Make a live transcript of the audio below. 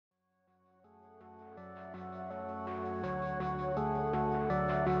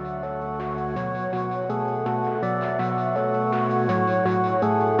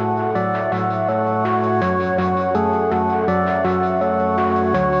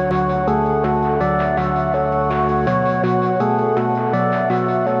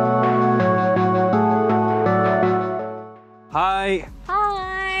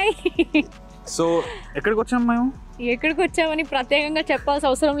So ఎక్కడికి వచ్చాం మేము? ఎక్కడికి వచ్చామని ప్రత్యేకంగా చెప్పాల్సిన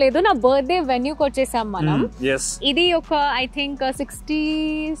అవసరం లేదు. నా బర్త్డే వెన్యూకి వచ్చేసాం మనం. ఇది ఒక ఐ థింక్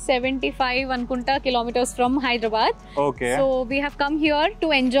 60-75 అనుకుంటా kilometres from Hyderabad. So we have come here to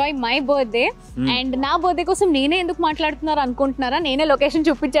enjoy my birthday. And నా బర్త్డే కోసం నేనే ఎందుకు మాట్లాడుతున్నారు అనుకుంటున్నారా? నేనే లొకేషన్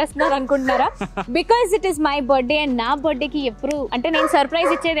చూపించేస్తున్నారు అనుకుంటున్నారా? Because it is my birthday and నా బర్త్డేకి ఎప్పుడు అంటే నేను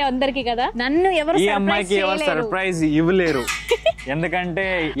సర్ప్రైజ్ ఇచ్చేది అందరికి కదా, నన్ను ఎవరు సర్ప్రైజ్ ఇవ్వలేరు. ఎందుకంటే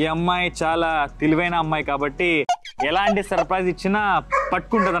ఈ అమ్మాయి చాలా తెలివైన అమ్మాయి కాబట్టి ఎలాంటి సర్ప్రైజ్ ఇచ్చినా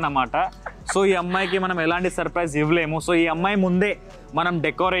పట్టుకుంటది అన్నమాట. సో ఈ అమ్మాయికి మనం ఎలాంటి సర్ప్రైజ్ ఇవ్వలేము. సో ఈ అమ్మాయి ముందే మనం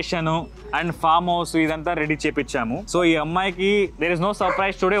డెకరేషన్ అండ్ ఫామ్ హౌస్ ఇదంతా రెడీ చేపించాము. సో ఈ అమ్మాయికి there is no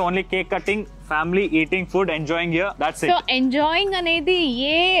surprise today, only cake cutting, family eating food, enjoying here, that's it. So enjoying అనేది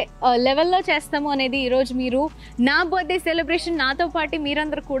ఏ లెవెల్లో చేస్తాము అనేది ఈ రోజు మీరు నా బర్త్డే సెలబ్రేషన్ నాతో పాటు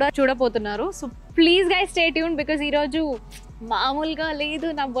మీరందరూ కూడా చూడబోతున్నారు. So please guys stay tune because ఈ రోజు మామూలుగా లేదు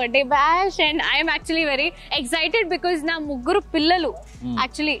నా birthday bash. And I'm actually very excited because నా ముగ్గురు పిల్లలు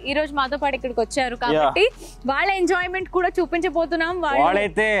యాక్చువల్లీ ఈ రోజు మాతో పాటు ఇక్కడికి వచ్చారు కాబట్టి వాళ్ళ ఎంజాయ్మెంట్ కూడా చూపించబోతున్నాం.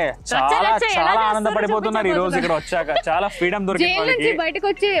 వాళ్ళైతే చాలా ఆనందపడిపోతున్నారు ఈ రోజు ఇక్కడ వచ్చాక. చాలా ఫ్రీడమ్ దొరికింది వాళ్ళకి. బయటకు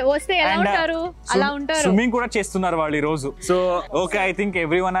వస్తే ఎలా ఉంటారు అలా ఉంటారు. స్విమ్మింగ్ కూడా చేస్తున్నారు వాళ్ళు ఈ రోజు. So okay, I think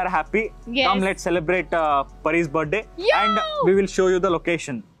everyone are happy. Come let's celebrate పరీస్ birthday and we will show you the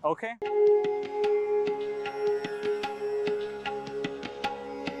location. Okay.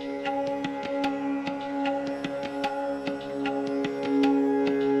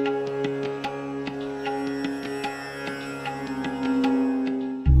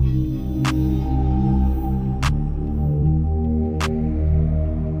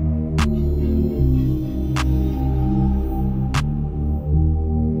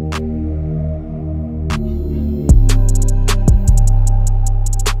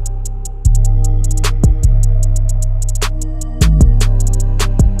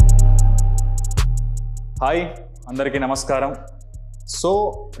 Hi అందరికీ నమస్కారం. సో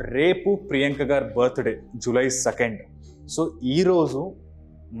రేపు ప్రియాంక గారి బర్త్డే July 2nd. సో ఈరోజు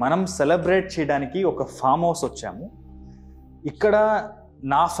మనం సెలబ్రేట్ చేయడానికి ఒక ఫామ్ హౌస్ వచ్చాము. ఇక్కడ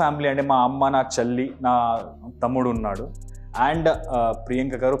నా ఫ్యామిలీ అంటే మా అమ్మ, నా చెల్లి, నా తమ్ముడు ఉన్నాడు అండ్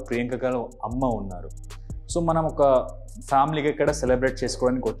ప్రియాంక గారు అమ్మ ఉన్నారు. సో మనం ఒక ఫ్యామిలీగా ఇక్కడ సెలబ్రేట్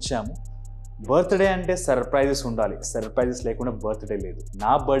చేసుకోవడానికి వచ్చాము. బర్త్డే అంటే సర్ప్రైజెస్ ఉండాలి, సర్ప్రైజెస్ లేకుండా బర్త్డే లేదు.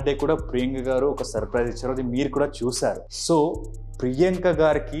 నా బర్త్డే కూడా ప్రియాంక గారు ఒక సర్ప్రైజ్ ఇచ్చారు, అది మీరు కూడా చూశారు. సో ప్రియాంక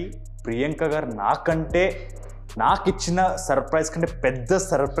గారు నాకు ఇచ్చిన సర్ప్రైజ్ కంటే పెద్ద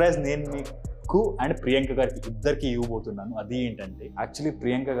సర్ప్రైజ్ నేను మీకు అండ్ ప్రియాంక గారికి ఇద్దరికి ఇవ్వబోతున్నాను. అది ఏంటంటే యాక్చువల్లీ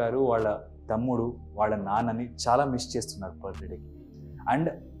ప్రియాంక గారు వాళ్ళ తమ్ముడు, వాళ్ళ నాన్నని చాలా మిస్ చేస్తున్నారు బర్త్డేకి. అండ్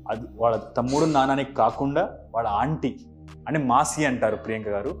అది వాళ్ళ తమ్ముడు నాన్నని కాకుండా వాళ్ళ ఆంటీ అంటే మాసి అంటారు ప్రియాంక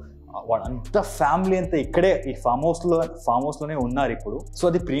గారు, వాళ్ళంతా ఫ్యామిలీ అంతా ఇక్కడే ఈ ఫామ్ హౌస్లోనే ఉన్నారు ఇప్పుడు. సో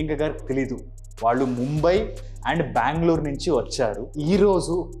అది ప్రియాంక గారికి తెలీదు. వాళ్ళు ముంబై అండ్ బెంగళూరు నుంచి వచ్చారు.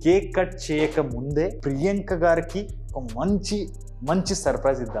 ఈరోజు కేక్ కట్ చేయక ముందే ప్రియాంక గారికి ఒక మంచి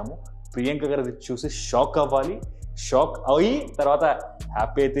సర్ప్రైజ్ ఇద్దాము. ప్రియాంక గారు అది చూసి షాక్ అయ్యి తర్వాత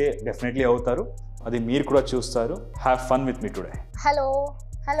హ్యాపీ అయితే డెఫినెట్లీ అవుతారు. అది మీరు కూడా చూస్తారు. Have fun with me today. Hello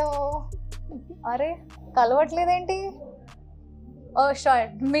అరే కలవట్లేదేంటి? ఓ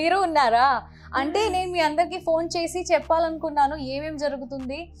షార్ట్ మీరు ఉన్నారా అంటే నేను మీ అందరికి ఫోన్ చేసి చెప్పాలనుకున్నాను ఏమేమి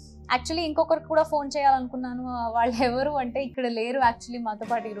జరుగుతుంది. యాక్చువల్లీ ఇంకొకరికి కూడా ఫోన్ చేయాలనుకున్నాను. వాళ్ళు ఎవరు అంటే ఇక్కడ లేరు యాక్చువల్లీ మాతో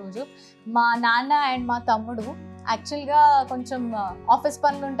పాటు ఈరోజు. మా నాన్న అండ్ మా తమ్ముడు యాక్చువల్గా కొంచెం ఆఫీస్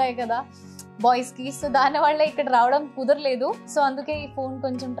పనులు ఉంటాయి కదా బాయ్స్కి, సో దానివల్ల ఇక్కడ రావడం కుదరలేదు. సో అందుకే ఈ ఫోన్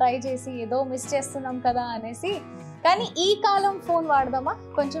కొంచెం ట్రై చేసి ఏదో మిస్ చేస్తున్నాం కదా అనేసి. కానీ ఈ కాలం ఫోన్ వాడదామా,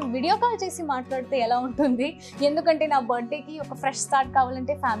 కొంచెం వీడియో కాల్ చేసి మాట్లాడితే ఎలా ఉంటుంది? ఎందుకంటే నా బర్త్డేకి ఒక ఫ్రెష్ స్టార్ట్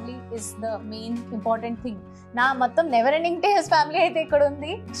కావాలంటే family is the main important thing. నా మొత్తం నెవర్ ఎండింగ్ డేస్ ఫ్యామిలీ అయితే ఇక్కడ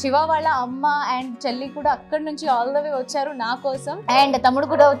ఉంది. శివ వాళ్ళ అమ్మ అండ్ చెల్లి కూడా అక్కడి నుంచి ఆల్ ద వే వచ్చారు నా కోసం, అండ్ తమ్ముడు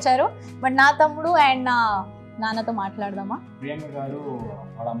కూడా వచ్చారు. బట్ నా తమ్ముడు అండ్ నా నాన్నతో మాట్లాడదామా? ప్రియాంక గారు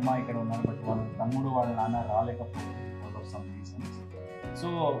వాళ్ళ అమ్మ ఇక్కడ ఉన్నారు, బట్ వాళ్ళ తమ్ముడు వాళ్ళ నాన్న రాలేకపోయారు. సో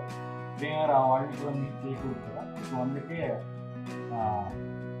ప్రియాంక వాళ్ళని కూడా మీకు చేయకూడదు కదా, సో అందుకే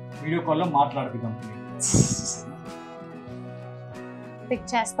వీడియో కాల్లో మాట్లాడుకుందాం. పిక్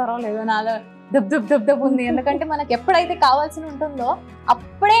చేస్తారో లేదో నాలో దబ్ ఉంది. ఎందుకంటే మనకు ఎప్పుడైతే కావాల్సి ఉంటుందో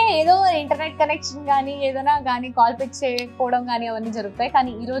అప్పుడే ఏదో ఇంటర్నెట్ కనెక్షన్ కానీ ఏదైనా కానీ కాల్ పిక్ చేయకపోవడం కానీ అవన్నీ జరుగుతాయి.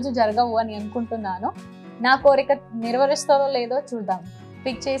 కానీ ఈరోజు జరగవు అని అనుకుంటున్నాను. నా కోరిక నెరవేరుస్తుందో లేదో చూద్దాం.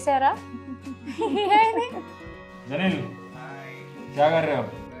 పిక్ చేశారా?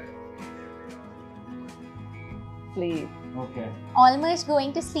 Please almost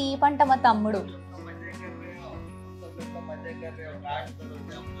going to sleep అంట మా తమ్ముడు.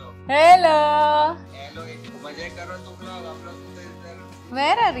 Hello,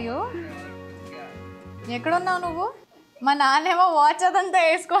 where are you? ఎక్కడున్నావు నువ్వు? మా నాన్నేమో వాచ్ అదంతా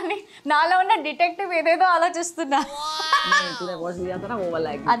వేసుకొని నాలో ఉన్న డిటెక్టివ్ ఏదేదో ఆలోచిస్తున్నా.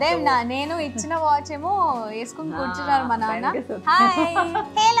 అదే నేను ఇచ్చిన వాచ్ ఏమో వేసుకుని కూర్చున్నారు మా నాన్న. Hi,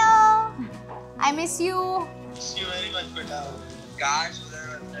 hello, I miss you.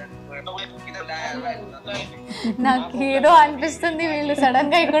 నాకు ఏదో అనిపిస్తుంది, వీళ్ళు సడన్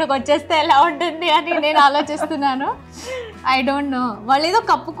గా ఇక్కడికి వచ్చేస్తే ఎలా ఉంటుంది అని నేను ఆలోచిస్తున్నాను. ఐ డోంట్ నో, వాళ్ళు ఏదో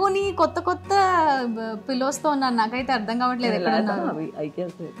కప్పుకొని కొత్త కొత్త పిల్లోస్ తో ఉన్నారు, నాకైతే అర్థం కావట్లేదు ఎక్కడ ఉన్నారు.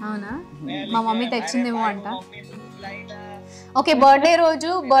 అవునా, మా మమ్మీ తెచ్చిందేమో అంట. ఓకే,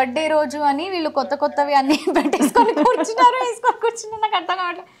 బర్త్డే రోజు అని వీళ్ళు కొత్త కొత్తవి అన్ని పెట్టేసుకొని కూర్చున్నారు, వేసుకొని కూర్చున్నారు, నాకు అర్థం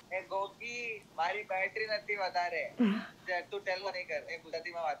కావట్లేదు.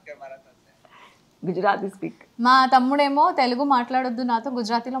 గుజరాతీ స్పీక్. మా తమ్ముడేమో తెలుగు మాట్లాడొద్దు నాతో,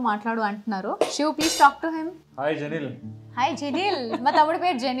 గుజరాతీలో మాట్లాడు అంటున్నారు. Shiv, please talk to him. Hi జనిల్. Hi Jenil, మా తమ్ముడి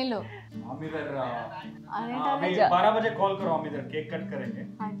పేరు జెనిల్.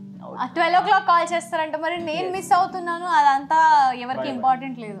 12 o'clock కాల్ చేస్తారంట, మరి నేను మిస్ అవుతున్నాను, అదంతా ఎవరికి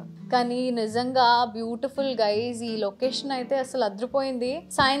ఇంపార్టెంట్ లేదు. కానీ నిజంగా బ్యూటిఫుల్ గైజ్, ఈ లొకేషన్ అయితే అసలు అద్రిపోయింది.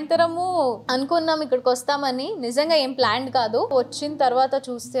 సాయంత్రము అనుకున్నాం ఇక్కడికి వస్తామని, నిజంగా ఏం ప్లాన్ కాదు. వచ్చిన తర్వాత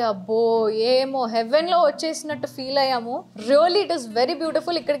చూస్తే అబ్బో ఏమో హెవెన్ లో వచ్చేసినట్టు ఫీల్ అయ్యాము. Really it is very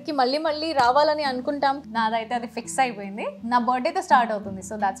beautiful. ఇక్కడికి మళ్ళీ మళ్ళీ రావాలని అనుకుంటాం. నాదైతే అది ఫిక్స్ అయిపోయింది. నా బర్త్డే తో స్టార్ట్ అవుతుంది,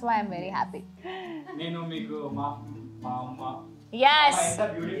 so that's why I'm very happy. నేను మీకు మా అమ్మ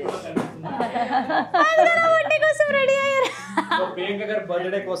ప్రియాంక గారి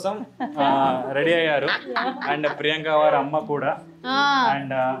బర్త్డే కోసం రెడీ అయ్యారు. అండ్ ప్రియాంక వారి అమ్మ కూడా,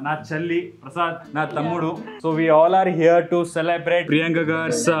 అండ్ నా చెల్లి ప్రసాద్, నా తమ్ముడు. So we all are here to celebrate Priyanka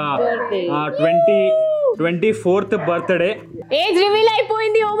గార్స్ 24th birthday. Age reveal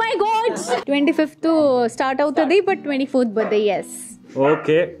అయిపోయింది. Oh my God, 25th start అవుతుంది, but 24th birthday. yes.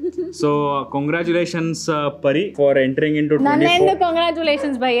 Okay, so congratulations Pari for entering into 24. నన్ను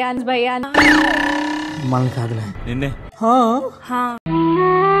congratulations భయ్యా. మన కాదులే నిన్నే.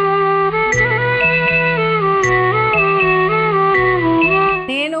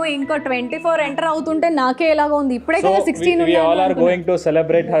 నేను ఇంకో 24 ఎంటర్ అవుతుంటే నాకే ఎలాగో ఉంది. ఇప్పుడే కదా 16 we all are going to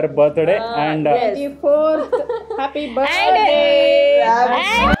celebrate her birthday and 24th happy birthday.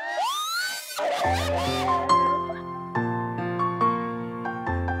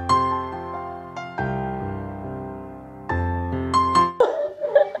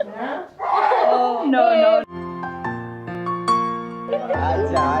 No.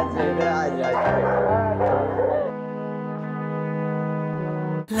 आजा.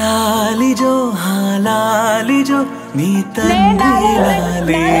 లాలిజో లాలిజో నీ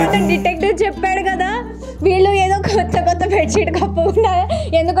డిటెక్టివ్ చెప్పాడు కదా, వీళ్ళు ఏదో కొత్త బెడ్షీట్ కప్పుకున్నారు.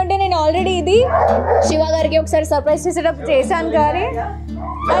 ఎందుకంటే నేను ఆల్రెడీ ఇది శివ గారికి ఒకసారి సర్ప్రైజ్ చేసేటప్పుడు చేశాను, కానీ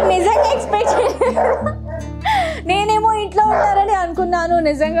నాకు నిజంగా ఎక్స్పెక్ట్ నేనేమో ఇంట్లో ఉంటారని అనుకున్నాను.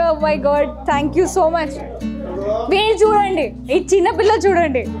 నిజంగా my God, thank you so much. వీళ్ళు చూడండి, ఈ చిన్న పిల్ల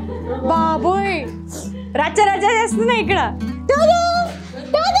చూడండి, బాబోయ్ రచ్చ చేస్తున్నా ఇక్కడ.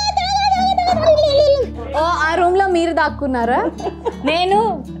 ఆ రూమ్ లో మీరు దాక్కున్నారా? నేను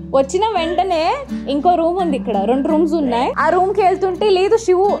వచ్చిన వెంటనే ఇంకో రూమ్ ఉంది, ఇక్కడ 2 రూమ్స్ ఉన్నాయి. ఆ రూమ్ కి వెళ్తుంటే లేదు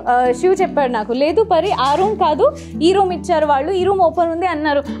శివ్ చెప్పాడు నాకు, లేదు పరి ఆ రూమ్ కాదు, ఈ రూమ్ ఇచ్చారు వాళ్ళు, ఈ రూమ్ ఓపెన్ ఉంది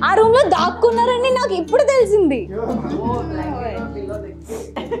అన్నారు. ఆ రూమ్ లో దాక్కున్నారని నాకు ఇప్పుడు తెలిసింది.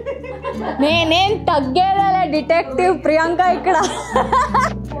 నేను తగ్గేదా డిటెక్టివ్ ప్రియాంక ఇక్కడ.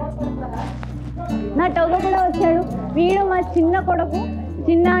 నా టొగ కూడా వచ్చాడు. వీడు మా చిన్న కొడుకు,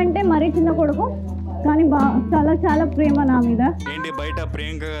 చిన్న అంటే మరీ చిన్న కొడుకు, కానీ చాలా ప్రేమ నా మీద. ఏంటి బయట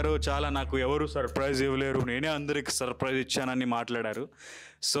ప్రియాంక గారు చాలా నాకు ఎవరు సర్ప్రైజ్ ఇవ్వలేరు, నేనే అందరికి సర్ప్రైజ్ ఇచ్చానని మాట్లాడారు.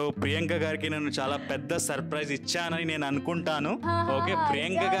 సో ప్రియాంక గారికి నేను చాలా పెద్ద సర్ప్రైజ్ ఇచ్చానని నేను అనుకుంటాను. ఓకే,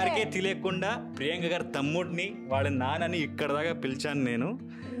 ప్రియాంక గారికే తెలియకుండా ప్రియాంక గారి తమ్ముడిని వాళ్ళ నాన్నని ఇక్కడ దాకా పిలిచాను నేను.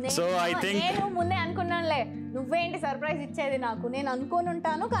 సో ఐ థింక్ నేను ముందే అనుకున్నానులే, నువ్వేంటి సర్ప్రైజ్ ఇచ్చేది నాకు, నేను అనుకోని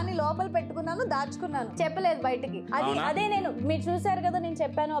ఉంటాను, కానీ లోపల పెట్టుకున్నాను, దాచుకున్నాను, చెప్పలేదు బయటికి. అదే నేను మీరు చూసారు కదా, నేను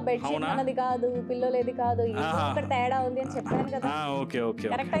చెప్పాను ఆ బెడ్షీట్ అన్నది కాదు, పిల్లోలేది కాదు, ఇక్కడ తేడా ఉంది అని చెప్పాను కదా. ఓకే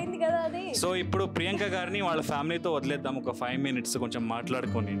కరెక్ట్ అయింది కదా అది. సో ఇప్పుడు ప్రియాంక గారిని వాళ్ళ ఫ్యామిలీతో వదిలేద్దాం ఒక 5 minutes, కొంచెం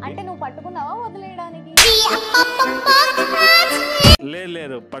మాట్లాడుకొని. అంటే నువ్వు పట్టుకున్నావా వదిలేయడానికి?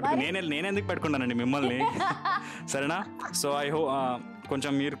 లేదు నేను ఎందుకు పెట్టుకున్నానండి మిమ్మల్ని, సరేనా? సో ఐ హోప్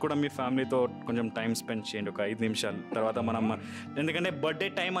కొంచెం మీరు కూడా మీ ఫ్యామిలీతో కొంచెం టైం స్పెండ్ చేయండి ఒక 5 నిమిషాలు. తర్వాత మనం ఎందుకంటే బర్త్డే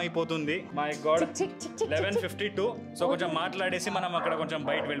టైం అయిపోతుంది. My God 11:52. సో కొంచెం మాట్లాడేసి మనం అక్కడ కొంచెం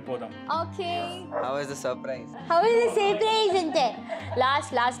బయట వెళ్ళిపోదాం. Okay. How was the surprise? How is the surprise అంటే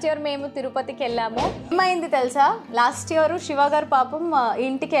లాస్ట్ ఇయర్ మేము తిరుపతికి వెళ్ళాము. ఏమైంది తెలుసా, లాస్ట్ ఇయర్ శివ గారు పాపం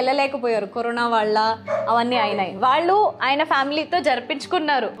ఇంటికి వెళ్ళలేకపోయారు, కరోనా వల్ల అవన్నీ అయినాయి. వాళ్ళు ఆయన ఫ్యామిలీతో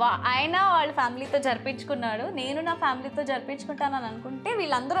జరిపించుకున్నారు, ఆయన వాళ్ళ ఫ్యామిలీతో జరిపించుకున్నాడు. నేను నా ఫ్యామిలీతో జరిపించుకుంటానని అనుకుంటే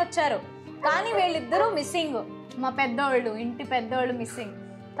వీళ్ళందరూ వచ్చారు, కానీ వీళ్ళిద్దరూ మిస్సింగ్. మా పెద్దోళ్ళు, ఇంటి పెద్దోళ్ళు మిస్సింగ్.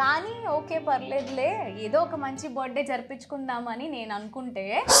 కానీ ఓకే పర్లేదులే, ఏదో ఒక మంచి బర్త్డే జరిపించుకుందామని నేను అనుకుంటే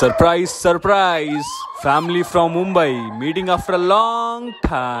surprise family from Mumbai meeting after a long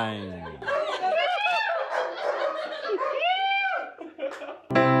time.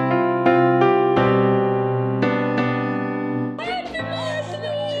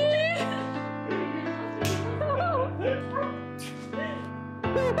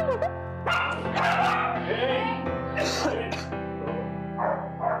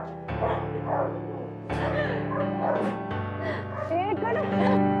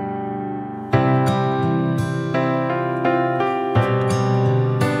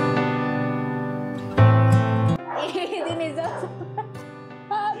 ఇది నిజం.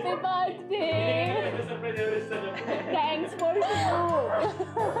 Happy birthday, thanks for you.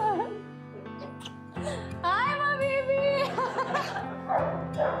 Hi మా బేబీ.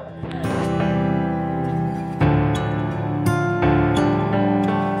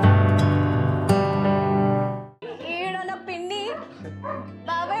 ఈడన పిన్ని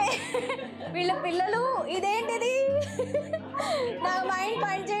బాబాయ్ వీళ్ళ పిల్లలు. ఇదేంటిది, నా మైండ్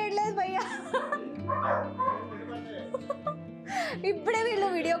పని చేయట్లేదు భయ్యా. ఇప్పుడే వీళ్ళు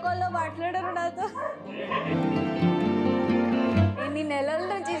వీడియో కాల్లో మాట్లాడారు నాతో. ఎన్ని నెలల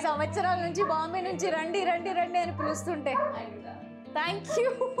నుంచి, సంవత్సరాల నుంచి బాంబే నుంచి రండి రండి రండి అని పిలుస్తుంటే థ్యాంక్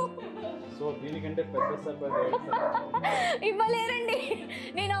యూ. ఇవ్వలేరండి,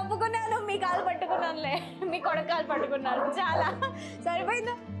 నేను ఒప్పుకున్నాను, మీ కాలు పట్టుకున్నానులే, మీ కొడుకు కాలు పట్టుకున్నాను, చాలా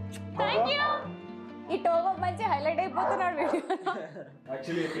సరిపోయిందా. Thank you. ఈ టోగో మంచి హైలైట్ అయిపోతున్నాడు వీడియో.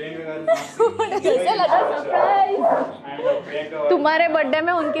 तुम्हारे बर्थडे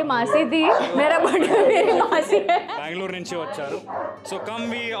में उनकी मासी थी, मेरा बर्थडे में मेरी मासी है. బెంగళూరు నుంచి వచ్చారు. So come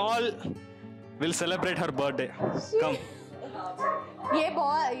we all will celebrate her birthday. Come. ये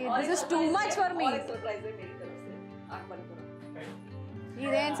बहुत, this is too much for me.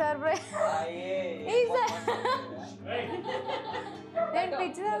 ఇదేం సర్ప్రైజ్. నేను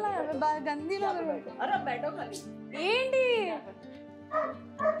పిచ్చిదాలా గందీలో ఏంటి.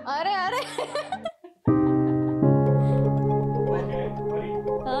 అరే అరే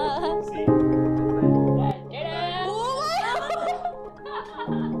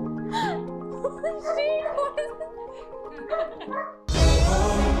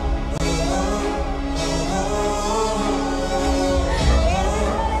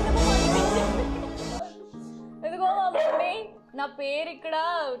నా పేరు ఇక్కడ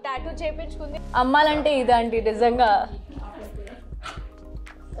టాటూ చేయించుకుంది. అమ్మాలంటే ఇదండి నిజంగా.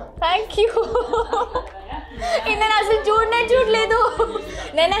 Thank you. నేను అసలు చూడలేదు.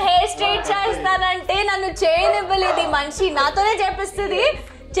 నేను హెయిర్ స్ట్రైట్ చేస్తానంటే నన్ను చేయనివ్వలేదు. ఈ మనిషి నాతోనే చేపిస్తుంది,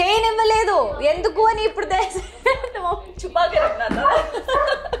 చేయనివ్వలేదు. ఎందుకు అని ఇప్పుడు తెలుసు.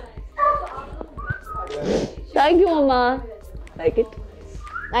 థ్యాంక్ యూ అమ్మా. Like it,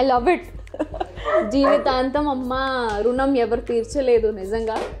 I love it. జీవితాంతం అమ్మ రుణం ఎవరు తీర్చలేదు.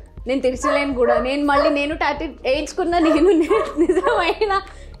 నిజంగా నేను తీర్చలేను కూడా. నేను టాటూ వేయించుకున్నా, నేను నిజమైన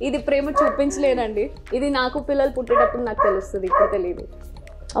ఇది ప్రేమ చూపించలేనండి. ఇది నాకు పిల్లలు పుట్టేటప్పుడు నాకు తెలుస్తుంది, ఇప్పుడు తెలియదు.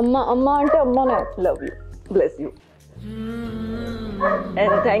 అమ్మ అమ్మ అంటే అమ్మనే. Love you. Bless you.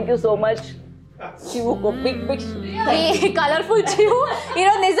 And thank you so much. Shivu ko big colourful చివు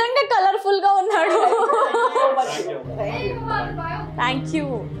ఈరోజు నిజంగా కలర్ఫుల్ గా ఉన్నాడు. Thank you.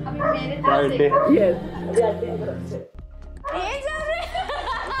 yes. ఏం సర్ప్రైజ్,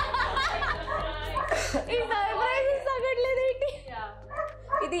 ఈ సర్ప్రైజ్ తగ్గట్లేదు ఏంటి.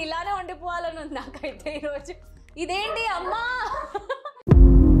 ఇది ఇలానే ఉండిపోవాలని ఉంది నాకైతే ఈరోజు. ఇదేంటి అమ్మా.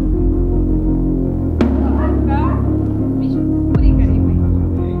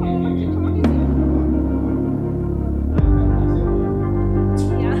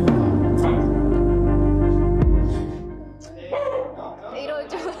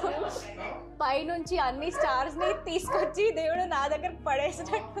 పైనుంచి అన్ని స్టార్స్ ని తీసుకొచ్చి దేవుడు నా దగ్గర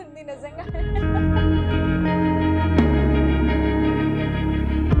పడేసినట్టుంది నిజంగా.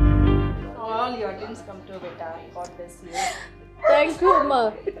 All your dreams come true, beta. God bless you. Thank you అమ్మా.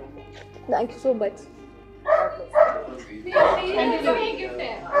 Thank you so much.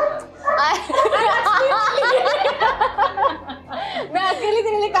 मैं अकेली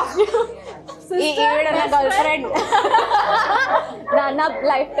तेरे लिए काफी हूँ ना गर्लफ्रेंड ना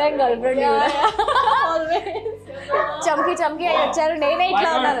लाइफ टाइम गर्लफ्रेंड చమ్కి చమ్కి అయి వచ్చారు నేనే ఇట్లా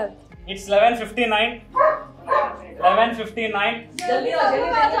ఉన్నాను ఇట్స్ 11:59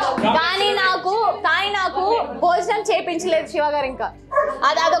 కానీ నాకు భోజనం చేయించలేదు శివ గారు ఇంకా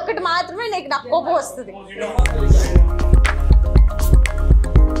అదొక్కటి మాత్రమే నాకు కోపం వస్తుంది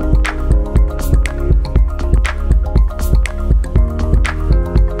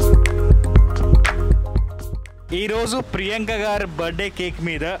ఈరోజు ప్రియాంక గారి బర్త్డే కేక్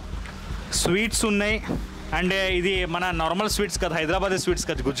మీద స్వీట్స్ ఉన్నాయి అండ్ ఇది మన నార్మల్ స్వీట్స్ కదా హైదరాబాద్ స్వీట్స్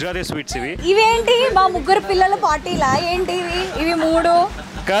కదా గుజరాతీ స్వీట్స్ ఇవేంటి మా ముగ్గురు పిల్లల పార్టీలా ఏంటి ఇవి 3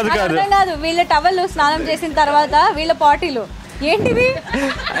 కాదు వీళ్ళ టవల్ స్నానం చేసిన తర్వాత వీళ్ళ పార్టీలు ఏంటివి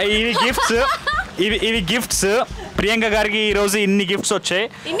ఇవి గిఫ్ట్స్ ప్రియాంక గారికి ఈ రోజు ఇన్ని గిఫ్ట్స్ వచ్చాయి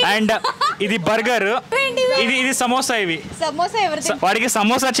అండ్ ఇది బర్గర్ ఇది సమోసా వాడికి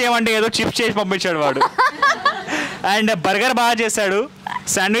సమోసా చేయమంటే ఏదో చిప్స్ చేసి పంపించాడు వాడు అండ్ బర్గర్ బాగా చేశాడు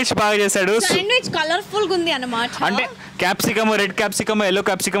శాండ్విచ్ బాగా చేశాడు శాండ్విచ్ కలర్ఫుల్ గా ఉంది అన్నమాట అంటే capsicum red capsicum yellow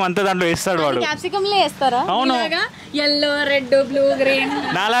capsicum అంతా దాంట్లో వేస్తాడు వాడు క్యాప్సికమ్ లే వేస్తారా అవును ఎల్లో రెడ్ బ్లూ గ్రీన్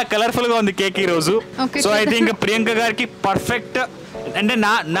నాలా కలర్ఫుల్ గా ఉంది కేక్ ఈ రోజు సో ఐ థింక్ ప్రియాంక గారికి పర్ఫెక్ట్ అంటే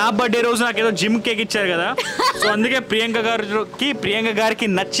నా బర్త్డే రోజు నాకు ఏదో జిమ్ కేక్ ఇచ్చారు కదా సో అందుకే ప్రియాంక గారికి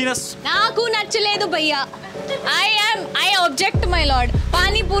నాకు నచ్చలేదు భయ్యా I object my lord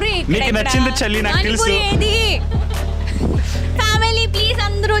panipuri నీకు నచ్చింది చెల్లి నాకు తెలుసు ఏది ఫ్యామిలీ ప్లీజ్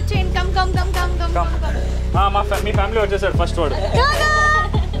అందరూ వచ్చేయండి కమ్ మీ ఫ్యామిలీ వచ్చేసారు ఫస్ట్ వాడు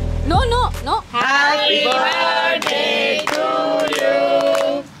no happy birthday to you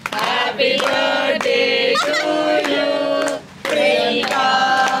happy birthday to you Priyanka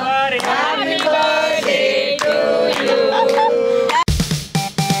happy birthday to you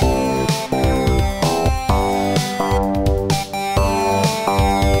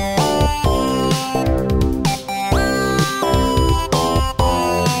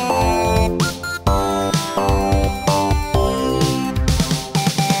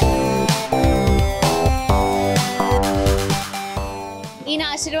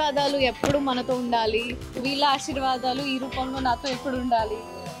ఆశీర్వాదాలు ఎప్పుడు మనతో ఉండాలి వీళ్ళ ఆశీర్వాదాలు ఈ రూపంలో నాతో ఎప్పుడు ఉండాలి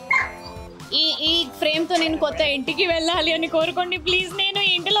ఈ ఫ్రేమ్ తో నేను కొత్త ఇంటికి వెళ్ళాలి అని కోరుకోండి ప్లీజ్ నేను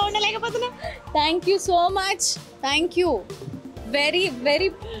ఇంటిలో ఉండలేకపోతున్నా thank you so much thank you very very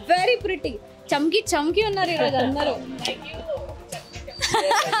very pretty చమ్కి ఉన్నారు ఈరోజు అందరూ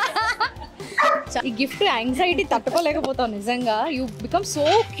ఈ గిఫ్ట్ యాంగ్జైటీ తట్టుకోలేకపోతావు నిజంగా you become so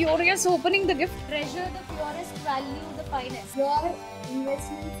curious opening the gift treasure the purest value the finest your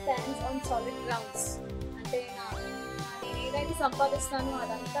investment stands on solid grounds అంటే నేను ఏదైతే సంపాదిస్తానో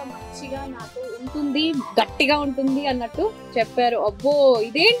అదంతా మంచిగా నాతో ఉంటుంది గట్టిగా ఉంటుంది అన్నట్టు చెప్పారు అబ్బో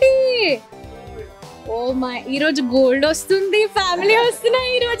ఇదేంటి ఓ మై ఈరోజు గోల్డ్ వస్తుంది ఫ్యామిలీ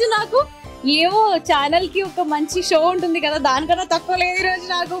వస్తున్నాయి ఈరోజు నాకు ఏవో ఛానల్ కి ఒక మంచి షో ఉంటుంది కదా దానికన్నా తక్కువ లేదు ఈరోజు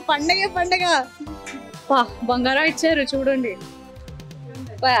నాకు పండగ బంగారం ఇచ్చారు చూడండి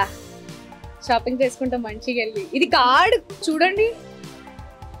షాపింగ్ చేసుకుంటా మంచిగా వెళ్ళి ఇది కార్డ్ చూడండి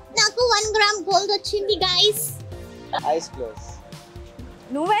నాకు 1 గ్రామ్ గోల్డ్ వచ్చింది గైస్ ఐస్ క్లోజ్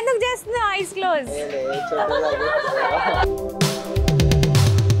నువ్వెందుకు చేస్తున్నావు ఐస్ క్లోజ్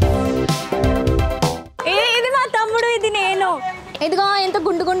ఇది మా తమ్ముడు ఇది నేను ఇదిగో ఎంత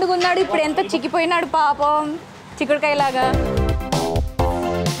గుండుగా ఉన్నాడు ఇప్పుడు ఎంత చిక్కిపోయినాడు పాపం చిక్కుడుకాయలాగా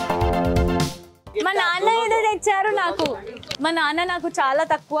మా నాన్న ఏదో తెచ్చారు నాకు మా నాన్న నాకు చాలా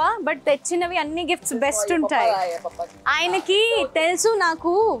తక్కువ బట్ తెచ్చినవి అన్ని గిఫ్ట్స్ బెస్ట్ ఉంటాయి ఆయనకి తెలుసు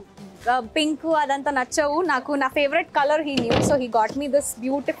నాకు పింక్ అదంతా నచ్చవు నాకు నా favourite colour he knew so he got me this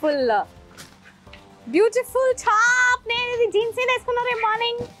beautiful top నేను ఇది జీన్స్ వేసుకున్నారే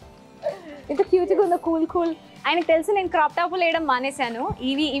మార్నింగ్ ఇంత క్యూట్గా ఉందో కూల్ ఆయనకు తెలుసు నేను క్రాప్ టాప్లు వేయడం మానేశాను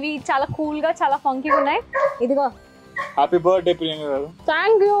ఇవి చాలా కూల్గా చాలా ఫంకీగా ఉన్నాయి ఇదిగో హ్యాపీ బర్త్డే ప్రియాంక గారు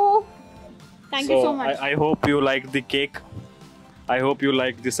thank you so much. I hope you liked the cake. I hope you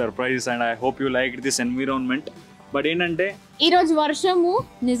liked the surprise and I hope you liked this environment. But ఏంటంటే ఈ రోజు వర్షము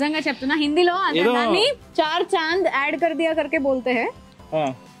నిజంగా చెప్తున్నా హిందీలో దాన్ని 4 చాంద్ యాడ్ కర్ దియా करके बोलते हैं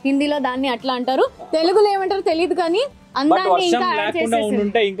హిందీలో దాన్ని అట్లా అంటారు తెలుగులో ఏమంటారో తెలియదు కానీ అందాన్ని ఇంకా యాడ్ చేసేసారు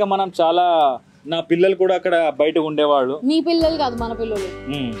ఉంటే ఇంకా మనం చాలా నా పిల్లలు కూడా అక్కడ బయట ఉండేవాళ్ళు నీ పిల్లలు కాదు మన పిల్లలు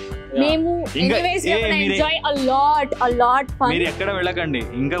మేము ఎంజాయ్ a lot fun మీరు ఎక్కడ వెళ్ళకండి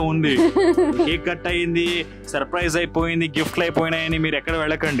ఇంకా ఉంది కేక్ కట్ అయింది సర్ప్రైజ్ అయిపోయింది గిఫ్ట్లు అయిపోయినాయని మీరు ఎక్కడ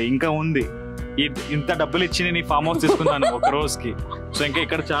వెళ్ళకండి ఇంకా ఉంది ఇంత డబ్బులు ఇచ్చి నేను ఫామ్ హౌస్ తీసుకున్నాను ఒక రోజుకి సో ఇంకా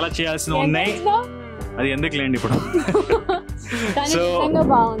ఇక్కడ చాలా చేయాల్సినవి ఉన్నాయి అది ఎందుకు లేండి ఇప్పుడు కానీ So- నిజంగా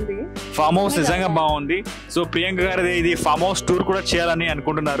బాగుంది. ఫామ్ హౌస్ నిజంగా బాగుంది. సో ప్రియాంక గారి ఇది ఫామ్ హౌస్ టూర్ కూడా చేయాలని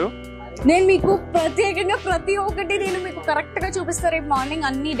అనుకుంటున్నారు. నేను మీకు ప్రత్యేకంగా ప్రతి ఒక్కటి నేను మీకు కరెక్ట్ గా చూపిస్తాను రేపు మార్నింగ్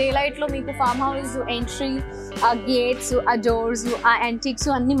అన్ని డే లైట్ లో మీకు ఫామ్ హౌస్ ఎంట్రీ, ఆ గేట్స్, ఆ డోర్స్, ఆ యాంటిక్స్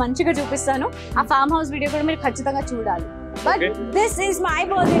అన్ని మంచిగా చూపిస్తాను. ఆ ఫామ్ హౌస్ వీడియో కూడా మీరు ఖచ్చితంగా చూడాలి. But this is my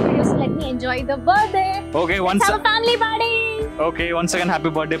birthday video, so let me enjoy the birthday. Okay once family party. Okay once again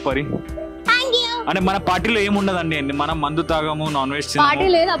happy birthday పరి. Thank you. అంటే మన పార్టీలో ఏముండదండి, మనం మందు తాగము, నాన్ వెజ్ పార్టీ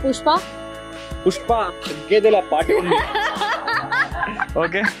లేదా పుష్ప? పుష్ప గేదెల పార్టీ ఉంది.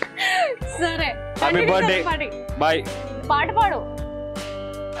 ఓకే సరే హ్యాపీ బర్త్డే బాయ్. పాట పాడు.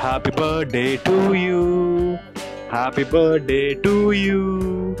 Happy birthday to you, happy birthday to you,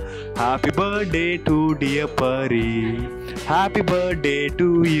 happy birthday to dear పరి, హ్యాపీ బర్త్డే టు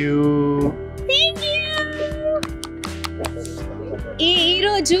యూ.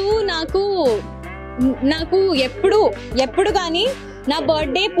 ఈరోజు నాకు ఎప్పుడు కానీ నా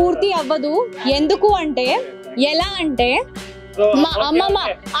బర్త్డే పూర్తి అవ్వదు. ఎందుకు అంటే ఎలా అంటే మా అమ్మమ్మ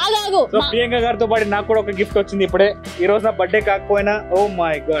ఆగాగు ప్రియాంక గారితో పాటు నాకు కూడా ఒక గిఫ్ట్ వచ్చింది ఇప్పుడే. ఈ రోజు నా బర్త్డే కాకపోయినా ఓ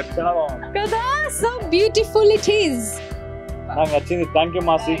మై గాడ్ చాలా బాగుంది కదా. So beautiful it is. నాకు నచ్చింది. Thank you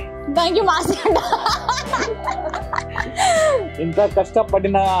Masi. Thank you మాసి. ఇంత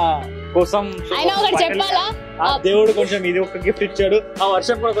కష్టపడిన కోసం అయినా ఒకటి చెప్పాలా, ఆ దేవుడు కొంచెం ఇది ఒక గిఫ్ట్ ఇచ్చాడు. ఆ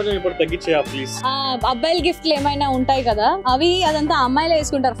వర్షం కూడా కొంచెం ఇప్పుడు తగ్గించేయా ప్లీజ్. అబ్బాయిల గిఫ్ట్లు ఏమైనా ఉంటాయి కదా, అవి అదంతా అమ్మాయిలు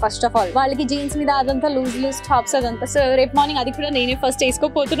వేసుకుంటారు. ఫస్ట్ ఆఫ్ ఆల్ వాళ్ళకి జీన్స్ మీద అదంతా లూజ్ టాప్స్ అదంతా. సో రేపు మార్నింగ్ అది కూడా నేనే ఫస్ట్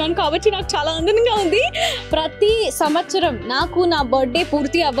వేసుకోపోతున్నాను కాబట్టి నాకు చాలా ఆనందంగా ఉంది. ప్రతి సంవత్సరం నాకు నా బర్త్డే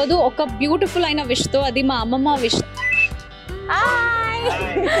పూర్తి అవ్వదు ఒక బ్యూటిఫుల్ అయిన విష్ తో. అది మా అమ్మమ్మ విష్.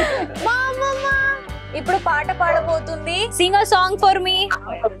 మా అమ్మమ్మ ఇప్పుడు పాట పాడబోతుంది. సింగ్ అ సాంగ్ ఫర్ మీ.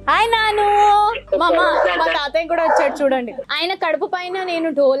 హాయ్ నాను. మా తాతయ్య కూడా వచ్చాడు చూడండి. ఆయన కడుపు పైన నేను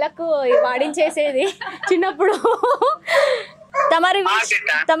ఢోలక్ వాడించేసేది చిన్నప్పుడు.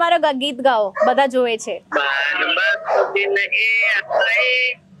 తమారా గీత్ గాओ బదా జోए छे.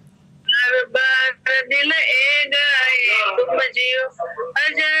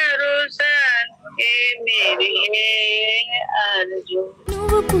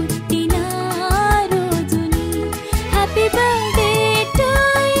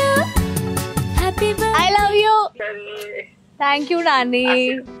 I love you. Thank you Nani.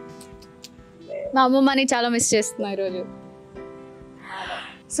 మా అమ్మమ్మని చాలా మిస్ చేస్తున్నా ఈరోజు.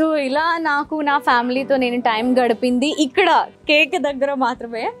 సో ఇలా నాకు నా ఫ్యామిలీతో నేను టైం గడిపింది ఇక్కడ కేక్ దగ్గర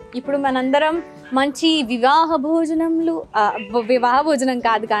మాత్రమే. ఇప్పుడు మనందరం మంచి వివాహ భోజనం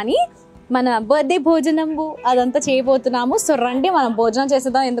కాదు కానీ మన బర్త్డే భోజనము అదంతా చేయబోతున్నాము. సో రండి మనం భోజనం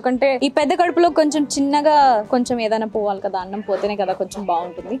చేసేద్దాం. ఎందుకంటే ఈ పెద్ద కడుపులో కొంచెం చిన్నగా కొంచెం ఏదైనా పోవాలి కదా, అన్నం పోతేనే కదా కొంచెం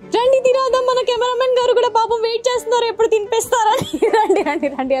బాగుంటుంది. రండి తినేద్దాం. మన కెమెరామెన్ గారు కూడా పాపం వెయిట్ చేస్తున్నారు ఎప్పుడు తినిపిస్తారా. రండి రండి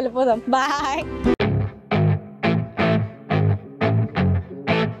రండి వెళ్ళిపోదాం. Bye.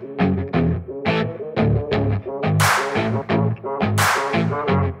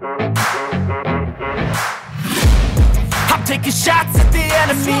 Taking shots at the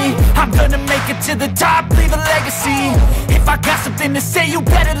enemy. I'm gonna make it to the top, leave a legacy. If I got something to say, you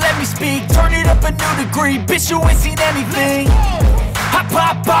better let me speak. Turn it up a new degree, bitch, you ain't seen anything. I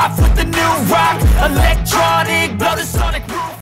pop off with the new rock, electronic, blow the sonic roof.